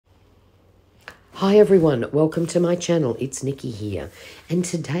Hi everyone, welcome to my channel. It's Nikki here, and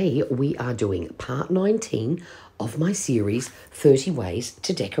today we are doing part 19 of my series 30 Ways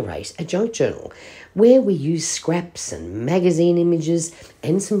to Decorate a Junk Journal, where we use scraps and magazine images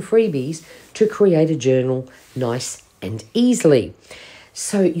and some freebies to create a journal nice and easily.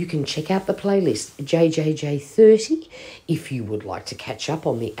 So you can check out the playlist JJJ30 if you would like to catch up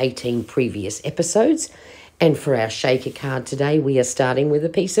on the 18 previous episodes. And for our shaker card today, we are starting with a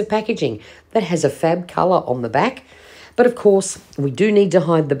piece of packaging that has a fab colour on the back. But of course, we do need to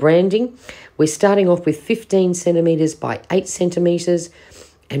hide the branding. We're starting off with 15 centimetres by 8 centimetres,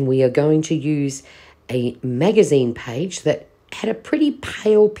 and we are going to use a magazine page that had a pretty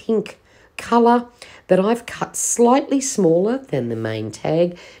pale pink colour that I've cut slightly smaller than the main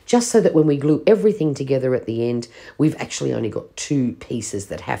tag, just so that when we glue everything together at the end, we've actually only got two pieces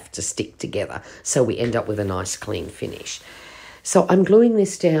that have to stick together, so we end up with a nice clean finish. So I'm gluing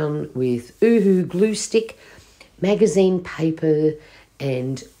this down with Uhu glue stick. Magazine paper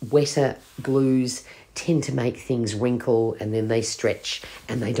and wetter glues tend to make things wrinkle and then they stretch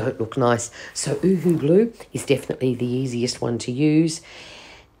and they don't look nice. So Uhu glue is definitely the easiest one to use.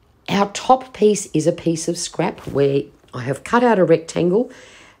 Our top piece is a piece of scrap where I have cut out a rectangle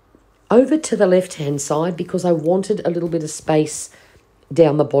over to the left-hand side because I wanted a little bit of space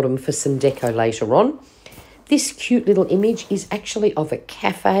down the bottom for some deco later on. This cute little image is actually of a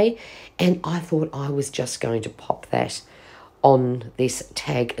cafe, and I thought I was just going to pop that on this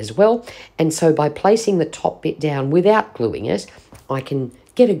tag as well. And so by placing the top bit down without gluing it, I can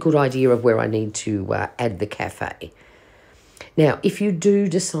get a good idea of where I need to add the cafe. Now, if you do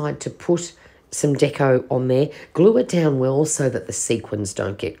decide to put some deco on there, glue it down well so that the sequins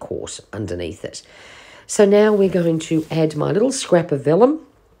don't get caught underneath it. So now we're going to add my little scrap of vellum.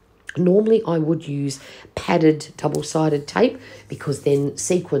 Normally I would use padded double-sided tape because then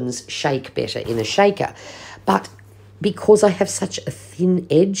sequins shake better in a shaker. But because I have such a thin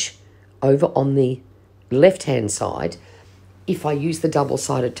edge over on the left-hand side, if I use the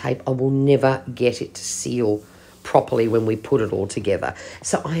double-sided tape, I will never get it to seal properly when we put it all together.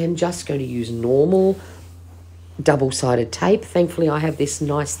 So I am just going to use normal double-sided tape. Thankfully I have this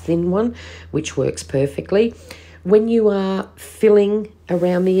nice thin one which works perfectly. When you are filling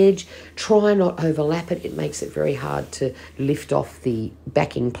around the edge, try not overlap it. It makes it very hard to lift off the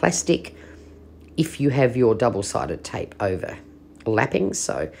backing plastic if you have your double-sided tape overlapping.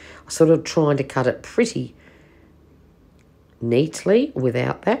 So I'm sort of trying to cut it pretty neatly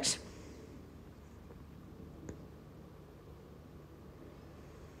without that.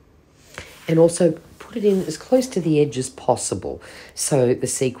 And also put it in as close to the edge as possible so the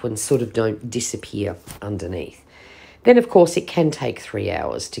sequins sort of don't disappear underneath. Then, of course, it can take 3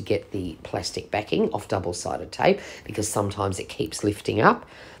 hours to get the plastic backing off double-sided tape because sometimes it keeps lifting up.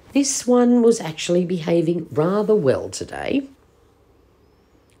 This one was actually behaving rather well today.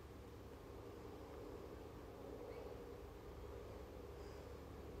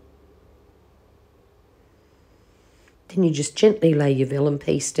 Then you just gently lay your vellum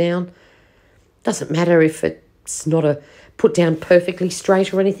piece down. Doesn't matter if it's not put down perfectly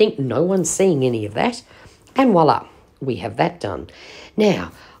straight or anything. No one's seeing any of that. And voila, we have that done.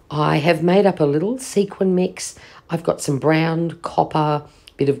 Now, I have made up a little sequin mix. I've got some brown, copper,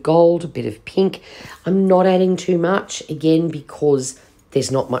 bit of gold, a bit of pink. I'm not adding too much, again, because there's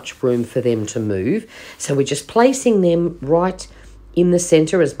not much room for them to move. So we're just placing them right in the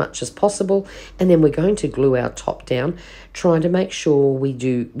center as much as possible, and then we're going to glue our top down, trying to make sure we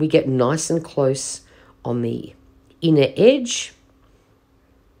get nice and close on the inner edge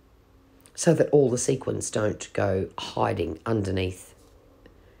so that all the sequins don't go hiding underneath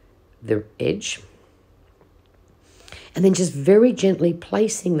the edge. And then just very gently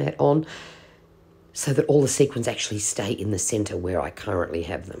placing that on so that all the sequins actually stay in the center where I currently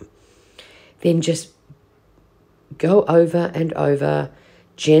have them. Then just go over and over,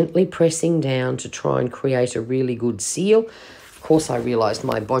 gently pressing down to try and create a really good seal. Of course, I realised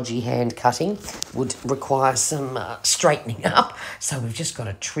my bodgy hand cutting would require some straightening up, so we've just got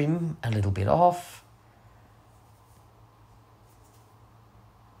to trim a little bit off.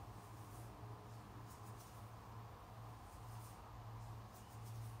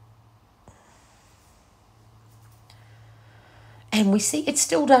 And we see it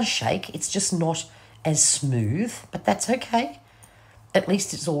still does shake, it's just not as smooth, but that's okay. At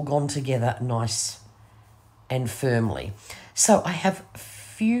least it's all gone together nice and firmly. So I have a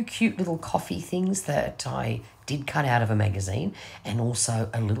few cute little coffee things that I did cut out of a magazine, and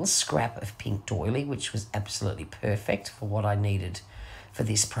also a little scrap of pink doily, which was absolutely perfect for what I needed for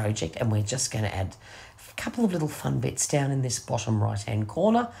this project. And we're just going to add A couple of little fun bits down in this bottom right-hand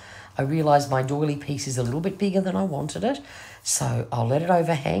corner. I realised my doily piece is a little bit bigger than I wanted it, so I'll let it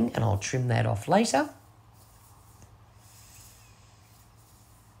overhang and I'll trim that off later.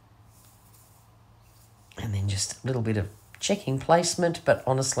 And then just a little bit of checking placement, but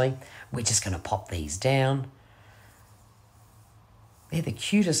honestly, we're just going to pop these down. They're the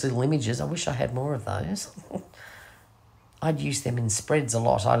cutest little images. I wish I had more of those. I'd use them in spreads a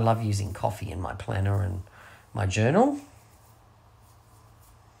lot. I love using coffee in my planner and my journal.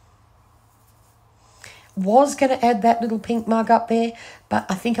 Was going to add that little pink mug up there, but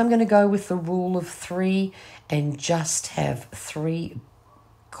I think I'm going to go with the rule of 3 and just have 3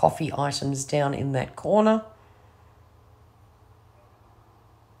 coffee items down in that corner.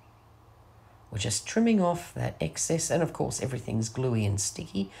 We're just trimming off that excess, and of course everything's gluey and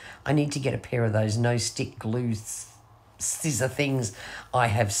sticky. I need to get a pair of those no-stick glue scissor things I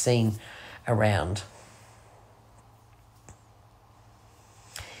have seen around.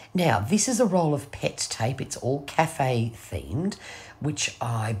 Now, this is a roll of pet tape. It's all cafe themed, which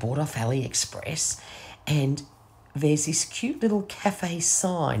I bought off AliExpress, and there's this cute little cafe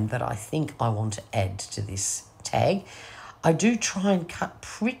sign that I think I want to add to this tag. I do try and cut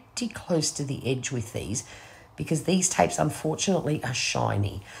pretty close to the edge with these because these tapes unfortunately are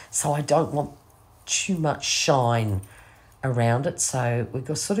shiny, so I don't want too much shine around it, so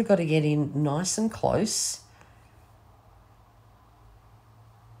we've sort of got to get in nice and close.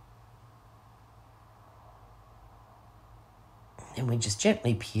 And we just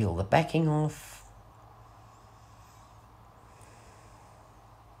gently peel the backing off.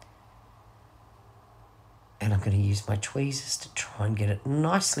 And I'm going to use my tweezers to try and get it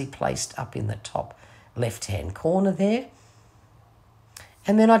nicely placed up in the top left-hand corner there.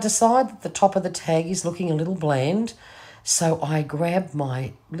 And then I decide that the top of the tag is looking a little bland, so I grab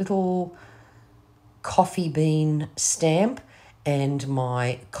my little coffee bean stamp and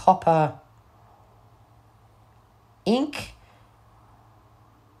my copper ink,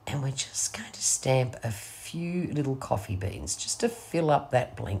 and we're just going to stamp a few little coffee beans just to fill up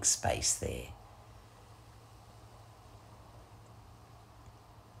that blank space there.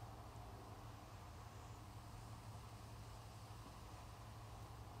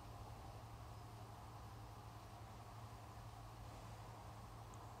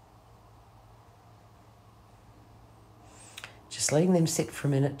 Just letting them sit for a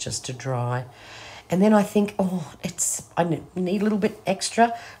minute just to dry. And then I think, I need a little bit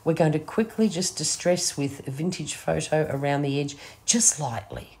extra. We're going to quickly just distress with vintage photo around the edge, just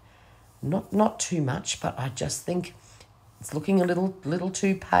lightly. Not too much, but I just think it's looking a little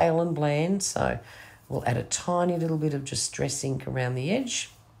too pale and bland, so we'll add a tiny little bit of distress ink around the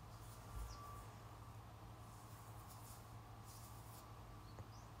edge.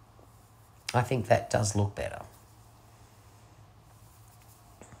 I think that does look better.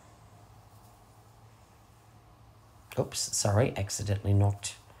 Oops, sorry, accidentally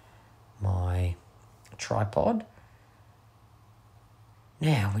knocked my tripod.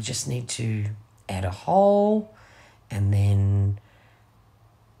 Now we just need to add a hole, and then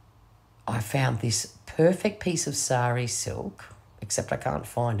I found this perfect piece of sari silk, except I can't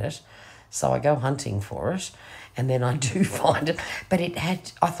find it, so I go hunting for it, and then I do find it, but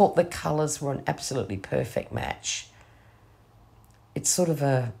I thought the colours were an absolutely perfect match. It's sort of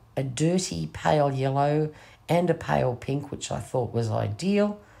a dirty pale yellow and a pale pink, which I thought was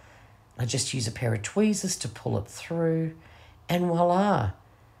ideal. I just use a pair of tweezers to pull it through, and voila,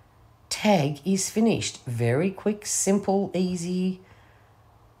 tag is finished. Very quick, simple, easy.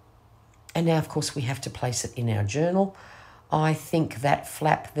 And now, of course, we have to place it in our journal. I think that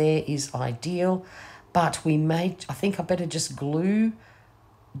flap there is ideal, but I think I better just glue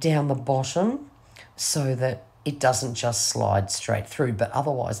down the bottom so that it doesn't just slide straight through, but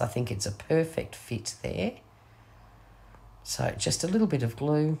otherwise I think it's a perfect fit there. So just a little bit of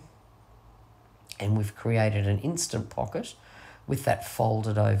glue, and we've created an instant pocket with that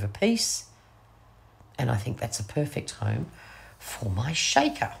folded over piece, and I think that's a perfect home for my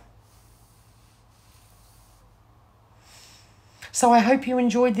shaker. So I hope you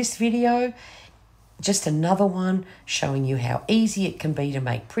enjoyed this video. Just another one showing you how easy it can be to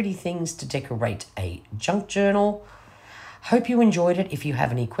make pretty things to decorate a junk journal. Hope you enjoyed it. If you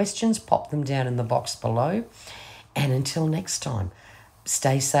have any questions, pop them down in the box below. And until next time,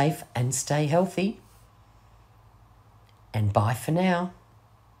 stay safe and stay healthy. And bye for now.